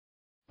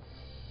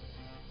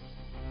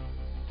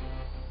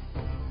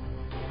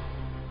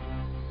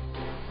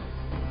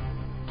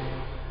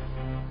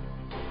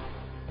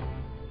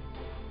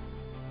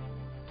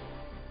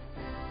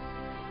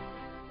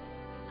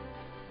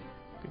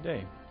Good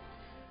day.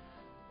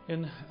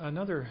 In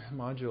another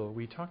module,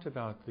 we talked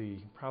about the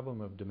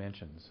problem of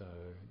dimensions.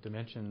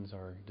 Dimensions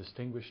are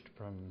distinguished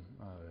from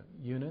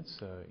units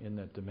in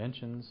that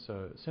dimensions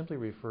simply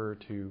refer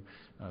to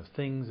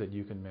things that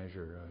you can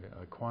measure,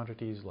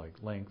 quantities like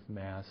length,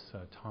 mass,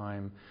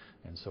 time,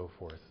 and so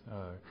forth.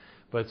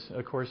 But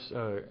of course,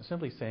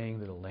 simply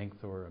saying that a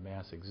length or a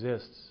mass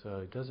exists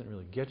doesn't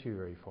really get you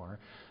very far.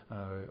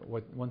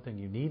 One thing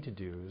you need to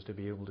do is to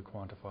be able to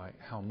quantify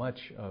how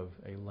much of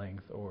a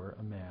length or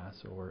a mass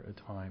or a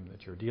time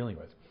that you're dealing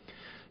with.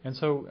 And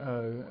so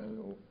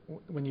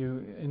when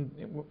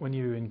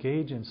you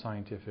engage in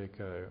scientific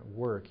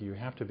work, you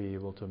have to be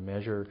able to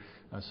measure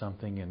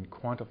something in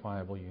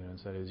quantifiable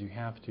units. That is, you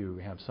have to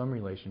have some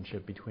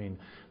relationship between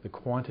the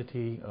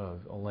quantity of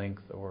a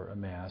length or a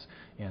mass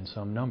and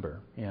some number.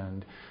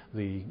 And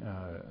the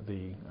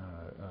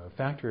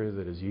factor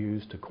that is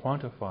used to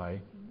quantify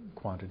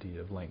quantity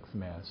of length,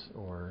 mass,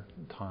 or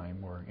time,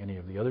 or any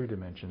of the other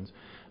dimensions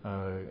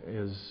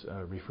is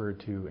referred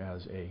to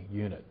as a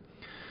unit.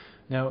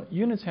 Now,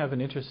 units have an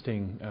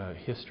interesting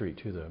history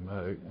to them.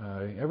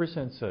 Ever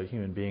since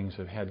human beings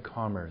have had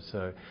commerce,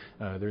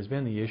 there's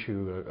been the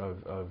issue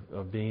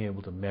of being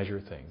able to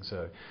measure things.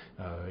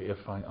 If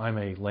I'm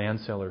a land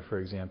seller, for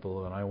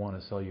example, and I want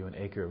to sell you an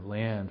acre of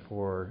land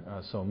for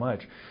so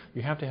much,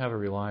 you have to have a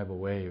reliable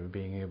way of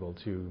being able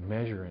to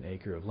measure an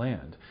acre of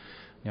land.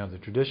 Now, the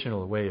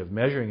traditional way of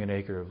measuring an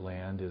acre of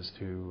land is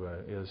to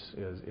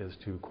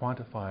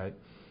quantify it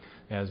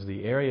as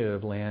the area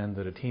of land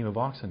that a team of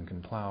oxen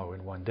can plow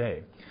in one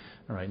day.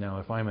 All right, now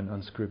if I'm an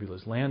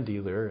unscrupulous land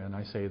dealer and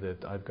I say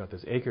that I've got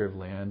this acre of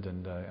land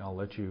and I'll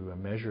let you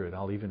measure it,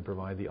 I'll even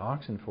provide the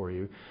oxen for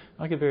you,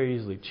 I could very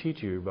easily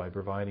cheat you by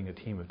providing a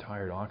team of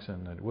tired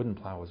oxen that wouldn't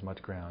plow as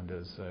much ground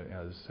as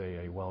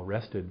say, a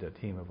well-rested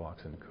team of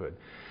oxen could.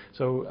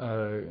 So,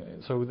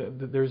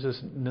 there's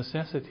this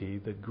necessity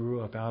that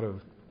grew up out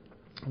of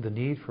the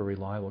need for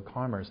reliable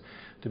commerce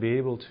to be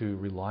able to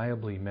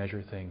reliably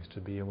measure things,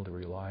 to be able to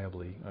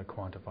reliably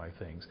quantify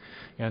things.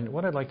 And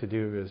what I'd like to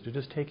do is to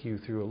just take you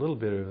through a little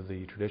bit of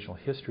the traditional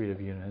history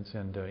of units,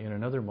 and in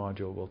another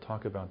module we'll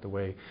talk about the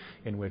way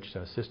in which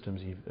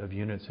systems of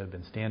units have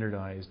been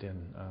standardized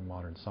in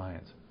modern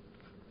science.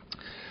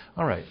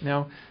 All right,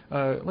 now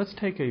let's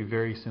take a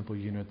very simple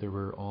unit that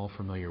we're all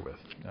familiar with.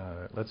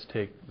 Let's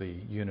take the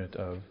unit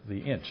of the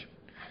inch,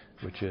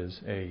 which is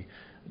a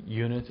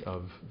unit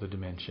of the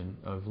dimension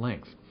of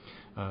length.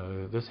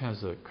 This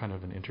has a kind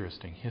of an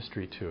interesting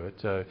history to it.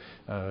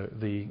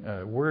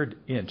 The word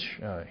inch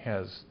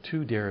has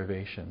two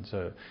derivations.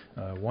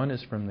 One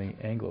is from the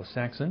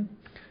Anglo-Saxon,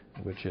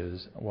 which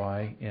is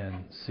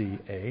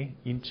Y-N-C-A,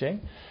 inche,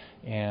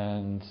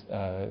 and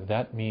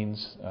that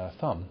means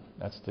thumb.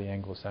 That's the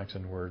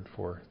Anglo-Saxon word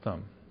for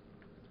thumb.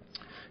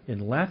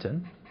 In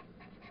Latin,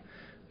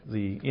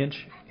 the inch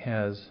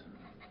has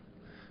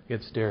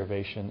its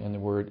derivation in the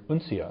word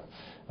uncia,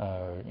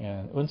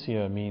 and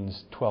uncia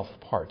means 12th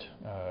part.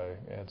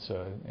 It's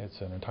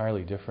an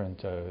entirely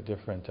different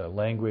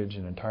language,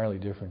 an entirely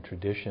different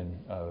tradition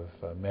of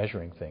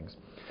measuring things.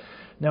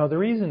 Now, the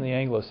reason the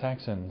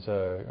Anglo-Saxons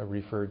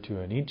referred to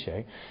an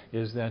inche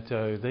is that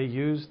they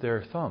used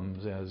their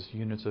thumbs as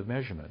units of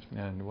measurement.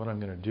 And what I'm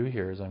going to do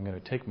here is I'm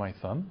going to take my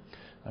thumb,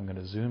 I'm going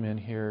to zoom in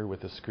here with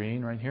the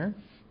screen right here,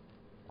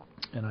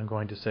 and I'm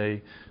going to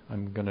say,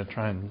 I'm going to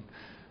try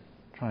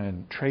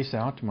and trace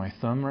out my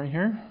thumb right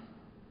here.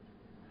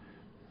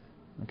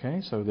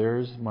 Okay, so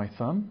there's my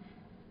thumb.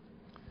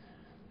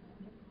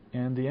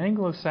 And the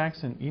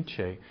Anglo-Saxon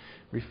inche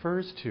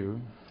refers to,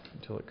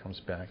 until it comes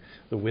back,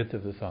 the width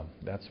of the thumb.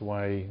 That's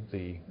why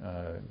the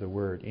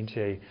word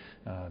inche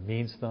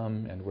means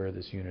thumb, and where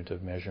this unit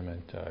of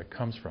measurement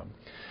comes from.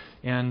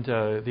 And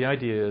the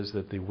idea is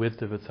that the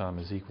width of a thumb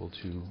is equal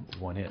to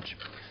 1 inch.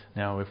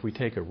 Now, if we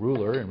take a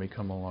ruler and we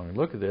come along and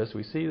look at this,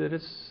 we see that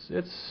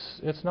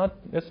it's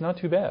not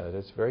too bad.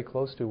 It's very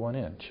close to 1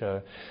 inch,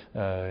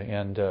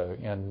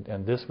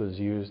 and this was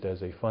used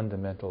as a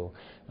fundamental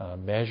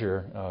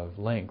measure of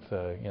length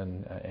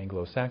in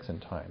Anglo-Saxon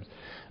times.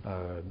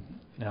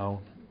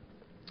 Now,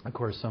 of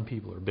course, some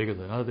people are bigger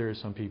than others.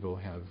 Some people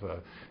have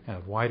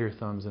wider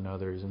thumbs than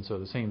others, and so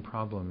the same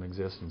problem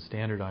exists in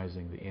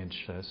standardizing the inch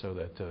so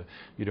that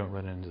you don't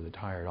run into the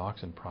tired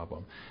oxen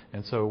problem.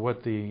 And so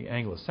what the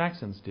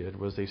Anglo-Saxons did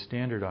was they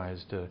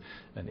standardized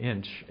an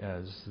inch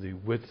as the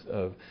width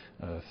of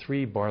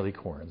 3 barley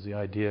corns. The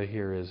idea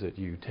here is that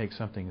you take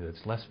something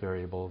that's less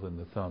variable than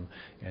the thumb,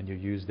 and you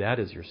use that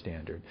as your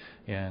standard.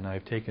 And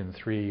I've taken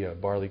 3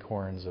 barley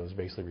corns. Those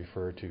basically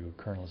refer to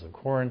kernels of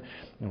corn,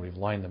 and we've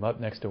lined them up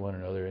next to one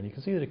another, and you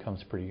can see that it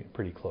comes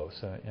pretty close,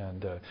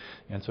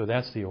 and so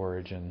that's the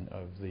origin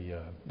of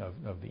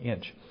the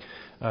inch.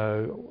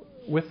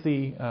 With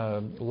the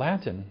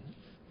Latin,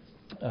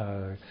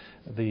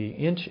 the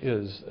inch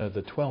is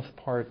the 12th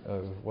part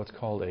of what's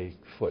called a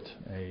foot,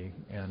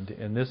 and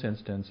in this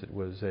instance, it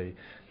was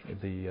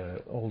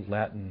the old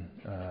Latin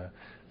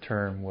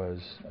term was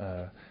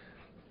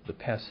the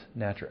pes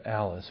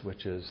naturalis,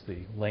 which is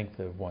the length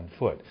of 1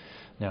 foot.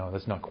 Now,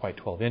 that's not quite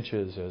 12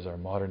 inches, as our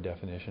modern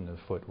definition of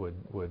foot would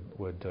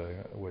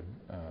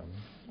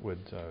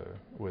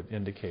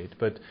indicate,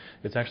 but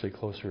it's actually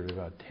closer to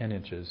about 10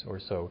 inches or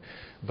so.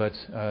 But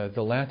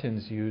the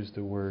Latins used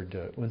the word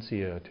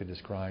uncia to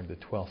describe the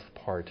 12th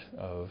part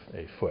of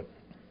a foot.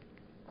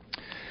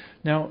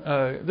 Now,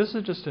 this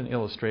is just an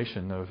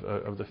illustration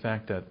of the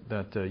fact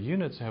that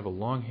units have a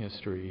long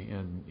history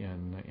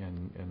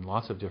in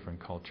lots of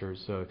different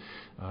cultures,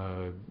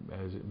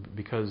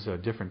 because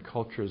different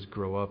cultures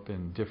grow up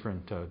in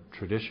different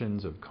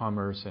traditions of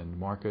commerce and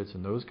markets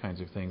and those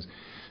kinds of things.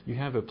 You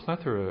have a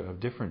plethora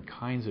of different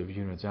kinds of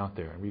units out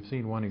there. And we've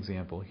seen one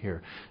example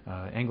here.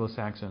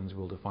 Anglo-Saxons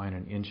will define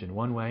an inch in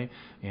one way,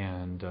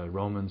 and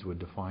Romans would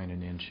define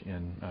an inch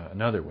in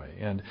another way.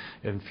 And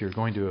if you're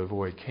going to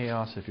avoid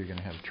chaos, if you're going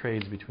to have trades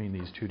between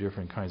these two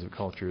different kinds of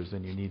cultures,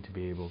 then you need to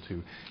be able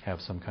to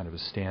have some kind of a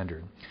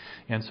standard.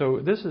 And so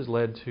this has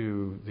led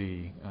to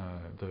the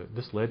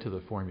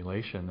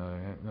formulation,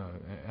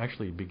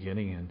 actually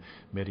beginning in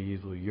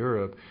medieval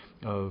Europe,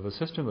 of a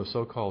system of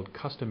so-called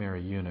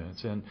customary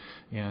units.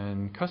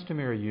 And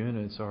customary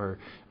units are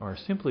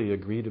simply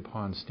agreed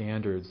upon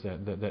standards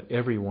that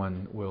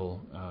everyone will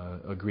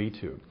agree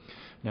to.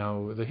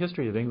 Now, the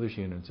history of English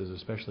units is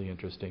especially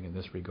interesting in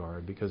this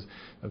regard because,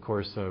 of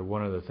course,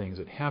 one of the things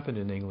that happened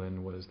in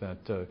England was that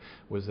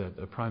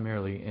a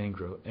primarily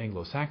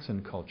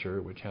Anglo-Saxon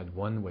culture, which had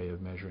one way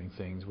of measuring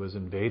things, was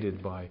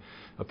invaded by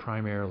a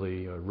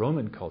primarily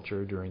Roman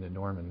culture during the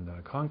Norman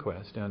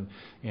conquest,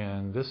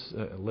 and this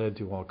led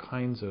to all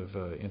kinds of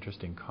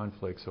interesting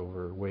conflicts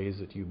over ways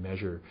that you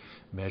measure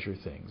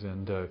things.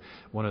 And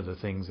one of the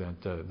things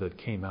that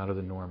came out of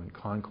the Norman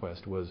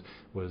conquest was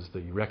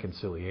the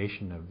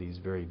reconciliation of these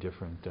very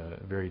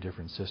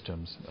different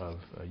systems of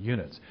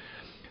units.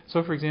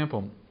 So, for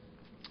example,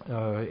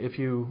 if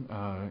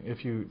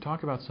you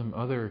talk about some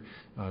other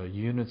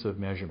units of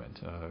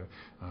measurement,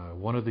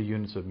 one of the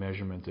units of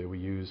measurement that we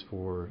use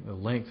for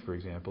length, for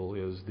example,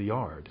 is the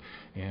yard.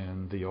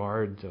 And the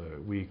yard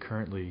we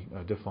currently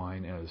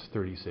define as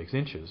 36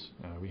 inches.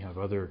 We have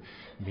other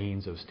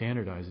means of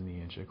standardizing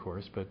the inch, of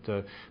course,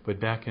 but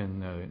back in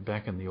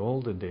the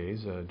olden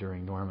days,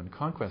 during Norman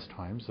conquest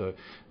times,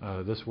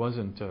 this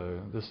wasn't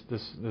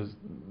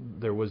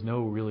there was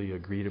no really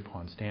agreed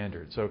upon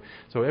standard. So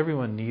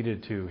everyone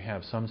needed to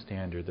have some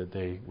standard that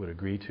they would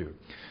agree to.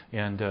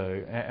 And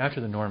after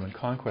the Norman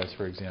conquest,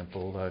 for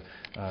example,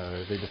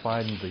 they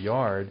defined the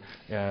yard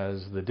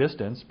as the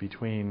distance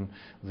between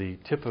the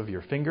tip of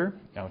your finger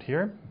out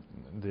here,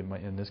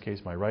 in this case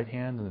my right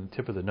hand, and the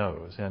tip of the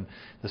nose. And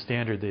the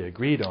standard they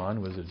agreed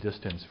on was a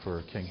distance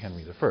for King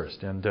Henry I.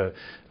 And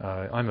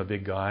I'm a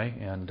big guy,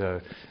 and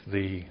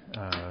the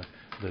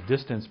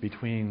distance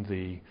between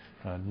the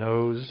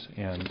nose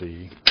and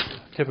the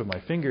tip of my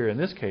finger in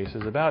this case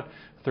is about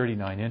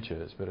 39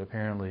 inches, but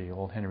apparently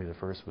old Henry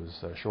I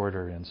was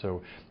shorter, and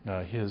so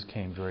his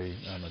came very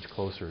much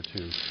closer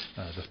to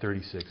the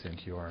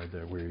 36-inch yard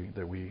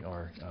that we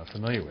are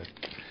familiar with.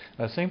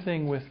 Same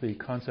thing with the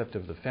concept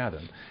of the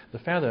fathom. The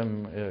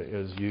fathom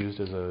is used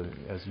as a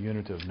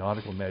unit of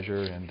nautical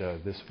measure, and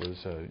this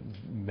was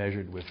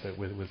measured with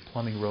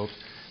plumbing ropes.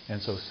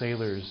 And so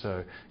sailors,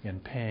 in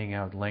paying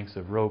out lengths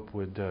of rope,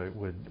 would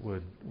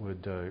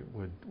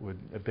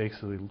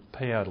basically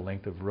pay out a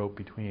length of rope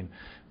between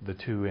the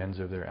two ends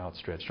of their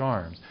outstretched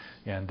arms,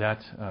 and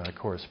that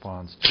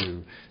corresponds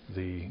to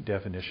the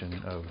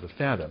definition of the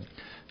fathom.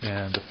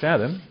 And the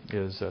fathom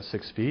is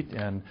 6 feet,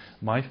 and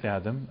my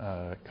fathom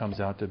comes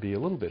out to be a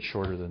little bit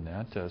shorter than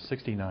that.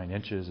 69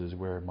 inches is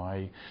where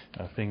my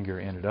finger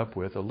ended up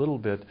with, a little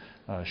bit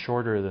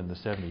shorter than the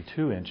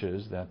 72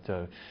 inches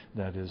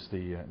that is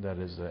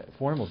the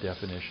formal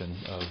definition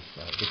of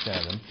the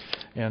fathom.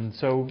 And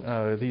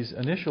so these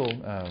initial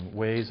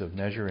ways of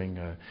measuring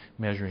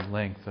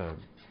length,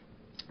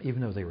 even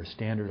though they were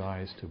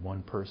standardized to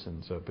one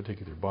person's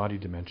particular body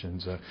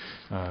dimensions,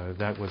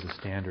 that was a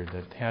standard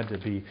that had to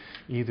be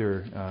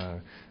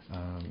either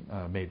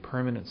made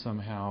permanent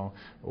somehow,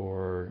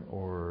 or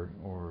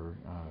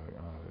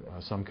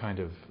some kind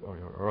of,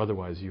 or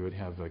otherwise you would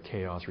have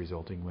chaos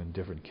resulting when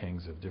different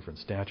kings of different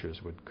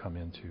statures would come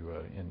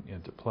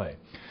into play.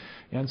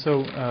 And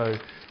so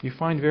you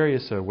find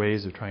various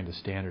ways of trying to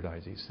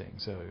standardize these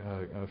things.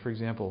 For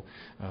example,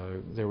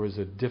 there was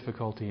a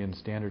difficulty in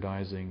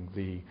standardizing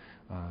the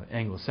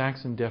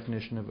Anglo-Saxon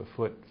definition of a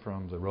foot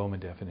from the Roman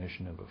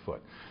definition of a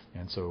foot.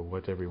 And so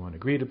what everyone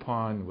agreed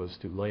upon was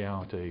to lay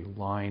out a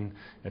line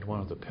at one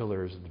of the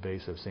pillars at the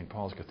base of St.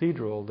 Paul's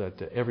Cathedral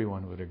that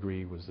everyone would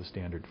agree was the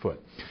standard foot.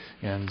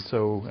 And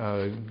so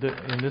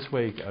in this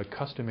way,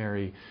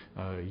 customary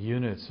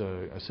units,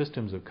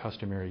 systems of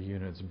customary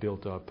units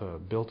built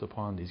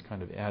upon these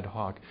kind of ad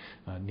hoc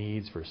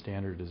needs for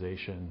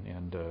standardization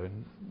and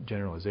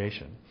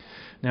generalization.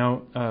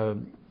 Now,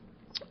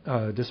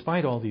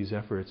 Despite all these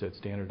efforts at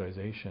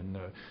standardization,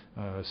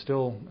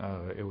 still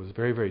it was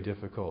very, very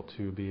difficult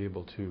to be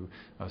able to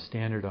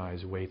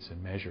standardize weights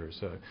and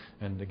measures.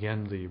 And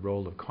again, the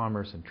role of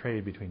commerce and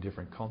trade between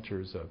different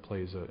cultures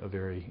plays a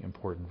very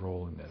important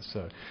role in this.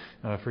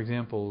 For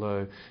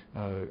example,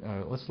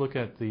 let's look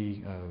at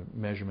the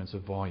measurements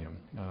of volume.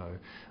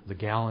 The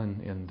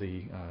gallon in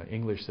the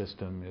English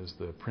system is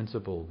the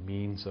principal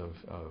means of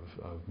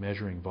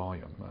measuring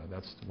volume.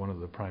 That's one of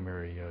the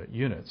primary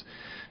units.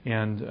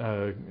 And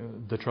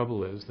the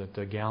trouble is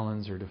that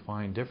gallons are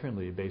defined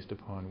differently based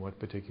upon what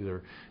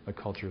particular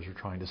cultures are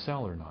trying to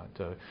sell or not.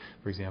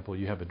 For example,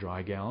 you have a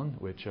dry gallon,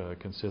 which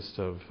consists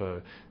of,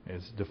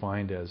 is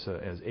defined as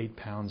 8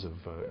 pounds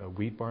of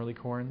wheat barley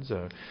corns,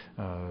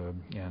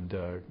 and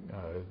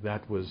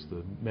that was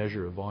the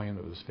measure of volume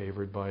that was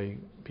favored by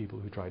people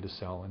who tried to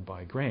sell and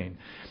buy grain.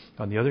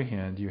 On the other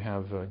hand, you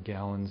have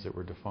gallons that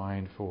were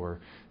defined for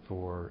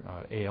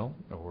ale,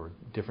 or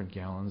different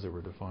gallons that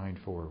were defined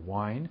for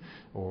wine,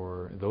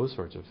 or those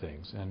sorts of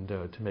things. And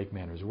to make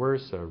matters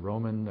worse,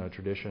 Roman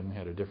tradition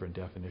had a different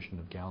definition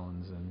of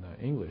gallons than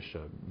English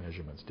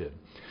measurements did.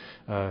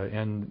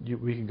 And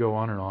we could go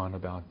on and on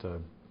about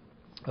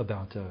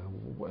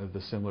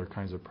the similar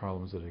kinds of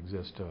problems that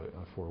exist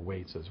for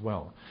weights as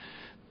well.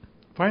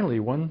 Finally,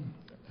 one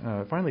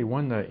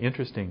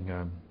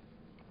interesting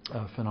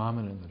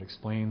phenomenon that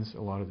explains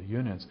a lot of the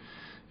units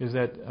is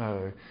that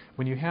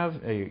when you have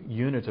a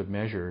unit of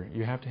measure,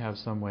 you have to have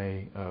some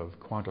way of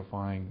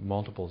quantifying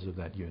multiples of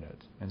that unit.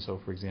 And so,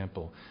 for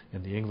example,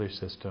 in the English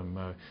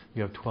system,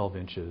 you have 12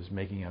 inches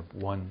making up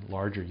one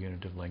larger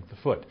unit of length, the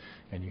foot,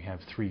 and you have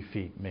 3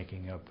 feet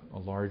making up a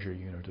larger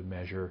unit of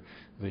measure,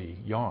 the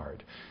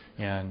yard.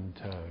 And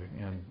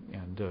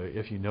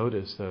if you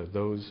notice,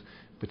 those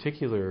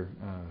particular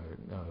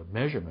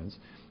measurements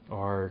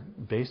are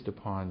based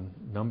upon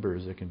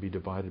numbers that can be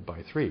divided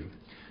by 3.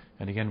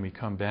 And again, we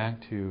come back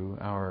to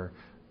our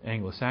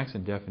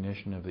Anglo-Saxon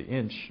definition of the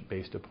inch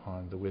based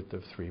upon the width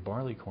of 3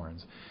 barley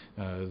corns.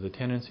 The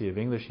tendency of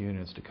English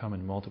units to come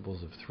in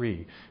multiples of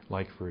 3,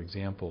 like, for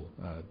example,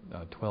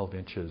 12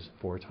 inches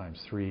 4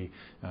 times 3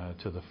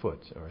 to the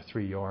foot, or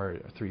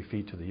 3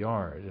 feet to the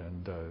yard,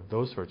 and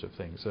those sorts of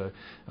things.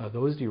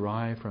 Those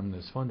derive from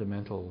this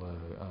fundamental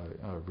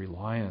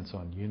reliance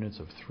on units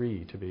of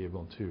 3 to be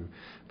able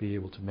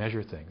to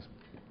measure things.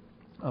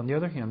 On the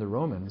other hand, the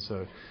Romans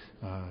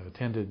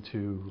tended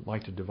to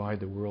like to divide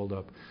the world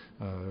up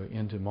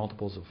into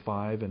multiples of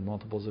 5 and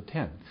multiples of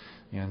 10.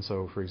 And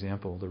so, for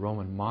example, the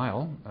Roman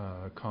mile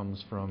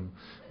comes from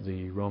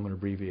the Roman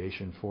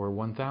abbreviation for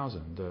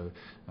 1,000.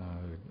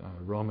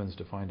 Romans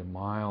defined a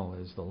mile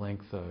as the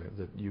length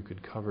that you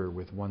could cover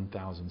with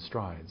 1,000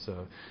 strides.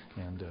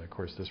 And of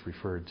course, this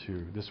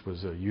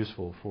was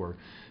useful for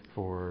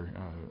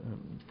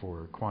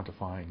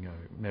quantifying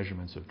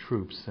measurements of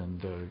troops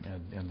and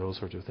those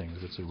sorts of things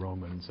that the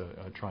Romans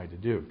tried to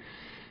do.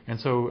 And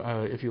so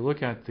if you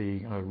look at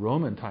the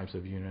Roman types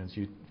of units,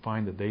 you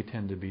find that they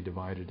tend to be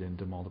divided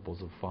into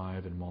multiples of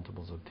 5 and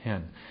multiples of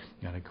 10.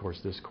 And of course,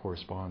 this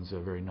corresponds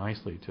very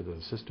nicely to the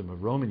system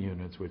of Roman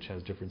units, which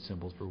has different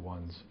symbols for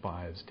 1s,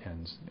 5s,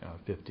 10s,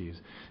 50s,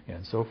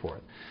 and so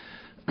forth.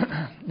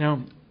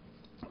 Now,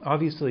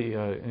 obviously,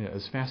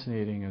 as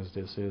fascinating as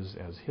this is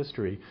as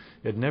history,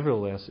 it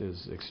nevertheless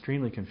is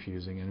extremely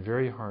confusing and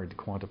very hard to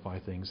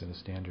quantify things in a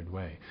standard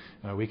way.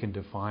 We can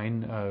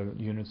define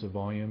units of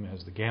volume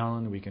as the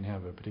gallon, we can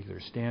have a particular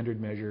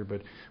standard measure,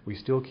 but we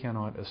still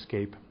cannot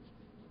escape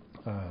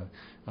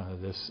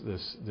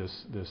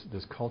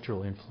this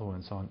cultural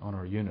influence on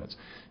our units.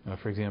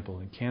 For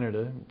example, in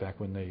Canada, back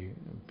when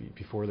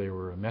before they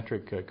were a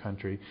metric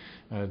country,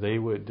 they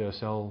would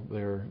sell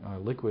their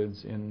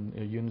liquids in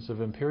units of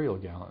imperial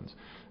gallons.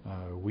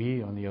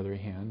 We, on the other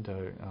hand,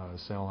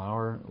 sell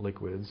our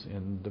liquids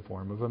in the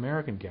form of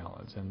American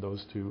gallons, and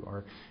those two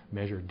are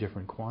measured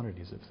different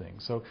quantities of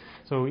things.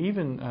 So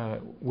even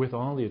with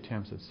all the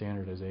attempts at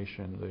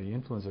standardization, the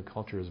influence of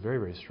culture is very,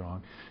 very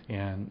strong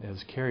and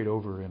is carried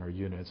over in our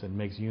units and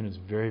makes units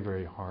very,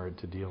 very hard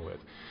to deal with.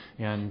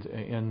 And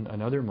in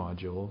another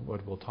module,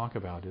 what we'll talk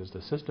about is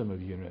the system of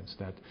units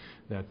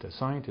that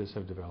scientists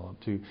have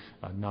developed to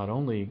not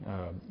only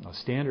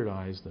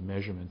standardize the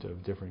measurement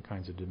of different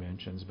kinds of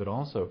dimensions, but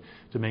also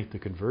to make the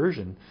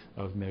conversion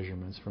of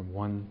measurements from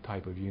one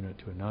type of unit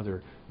to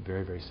another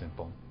very, very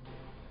simple.